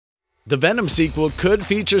The Venom sequel could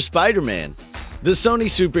feature Spider-Man. The Sony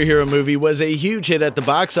superhero movie was a huge hit at the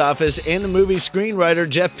box office, and the movie's screenwriter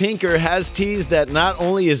Jeff Pinker has teased that not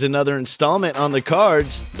only is another installment on the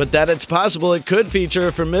cards, but that it's possible it could feature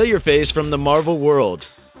a familiar face from the Marvel world.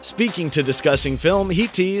 Speaking to discussing film, he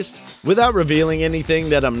teased, "Without revealing anything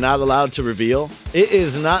that I'm not allowed to reveal, it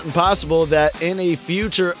is not impossible that in a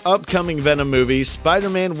future upcoming Venom movie,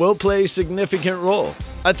 Spider-Man will play a significant role.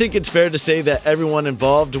 I think it's fair to say that everyone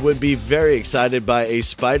involved would be very excited by a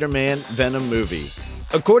Spider-Man Venom movie."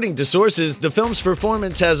 According to sources, the film's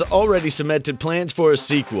performance has already cemented plans for a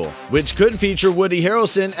sequel, which could feature Woody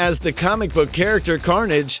Harrelson as the comic book character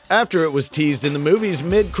Carnage after it was teased in the movie's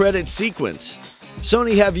mid-credits sequence.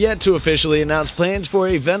 Sony have yet to officially announce plans for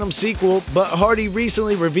a Venom sequel, but Hardy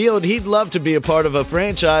recently revealed he'd love to be a part of a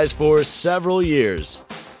franchise for several years.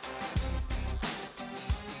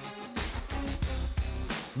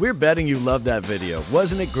 We're betting you loved that video.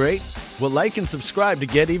 Wasn't it great? Well, like and subscribe to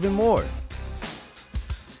get even more.